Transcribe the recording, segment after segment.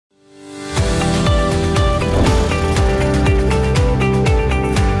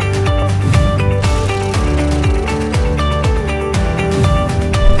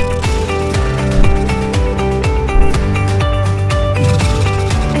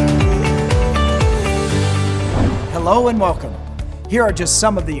Hello and welcome. Here are just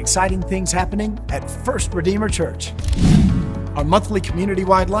some of the exciting things happening at First Redeemer Church. Our monthly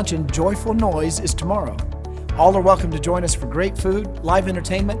community-wide luncheon, Joyful Noise, is tomorrow. All are welcome to join us for great food, live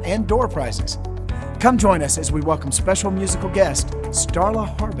entertainment, and door prizes. Come join us as we welcome special musical guest,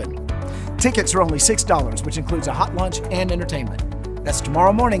 Starla Harbin. Tickets are only $6, which includes a hot lunch and entertainment. That's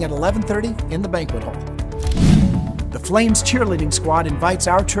tomorrow morning at 11:30 in the banquet hall. The Flames cheerleading squad invites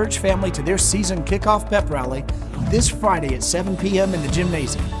our church family to their season kickoff pep rally this Friday at 7 p.m. in the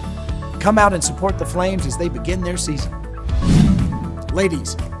gymnasium. Come out and support the Flames as they begin their season.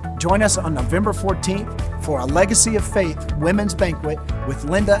 Ladies, join us on November 14th for a Legacy of Faith women's banquet with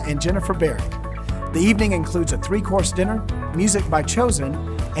Linda and Jennifer Barrick. The evening includes a 3-course dinner, music by Chosen,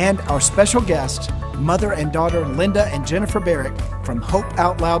 and our special guests, mother and daughter Linda and Jennifer Barrick from Hope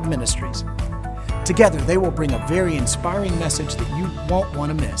Out Loud Ministries. Together, they will bring a very inspiring message that you won't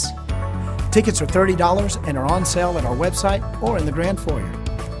want to miss. Tickets are $30 and are on sale at our website or in the Grand Foyer.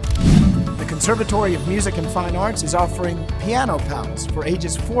 The Conservatory of Music and Fine Arts is offering Piano Pals for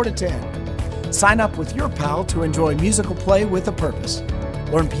ages 4 to 10. Sign up with your pal to enjoy musical play with a purpose.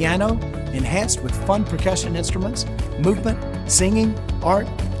 Learn piano, enhanced with fun percussion instruments, movement, singing, art,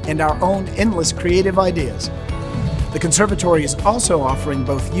 and our own endless creative ideas. The Conservatory is also offering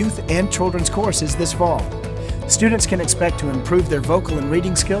both youth and children's courses this fall. Students can expect to improve their vocal and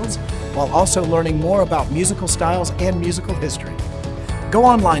reading skills while also learning more about musical styles and musical history. Go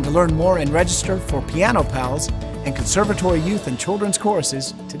online to learn more and register for Piano Pals and Conservatory Youth and Children's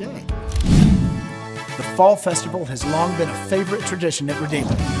courses today. The Fall Festival has long been a favorite tradition at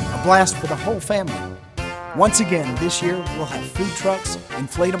Redeemer, a blast for the whole family. Once again, this year we'll have food trucks,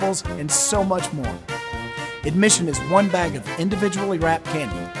 inflatables, and so much more. Admission is 1 bag of individually wrapped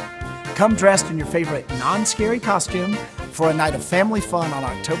candy. Come dressed in your favorite non-scary costume for a night of family fun on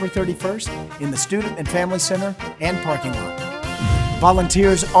October 31st in the Student and Family Center and parking lot.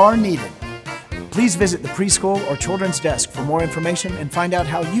 Volunteers are needed. Please visit the preschool or children's desk for more information and find out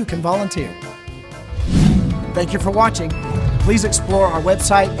how you can volunteer. Thank you for watching. Please explore our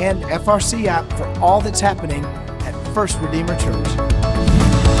website and FRC app for all that's happening at First Redeemer Church.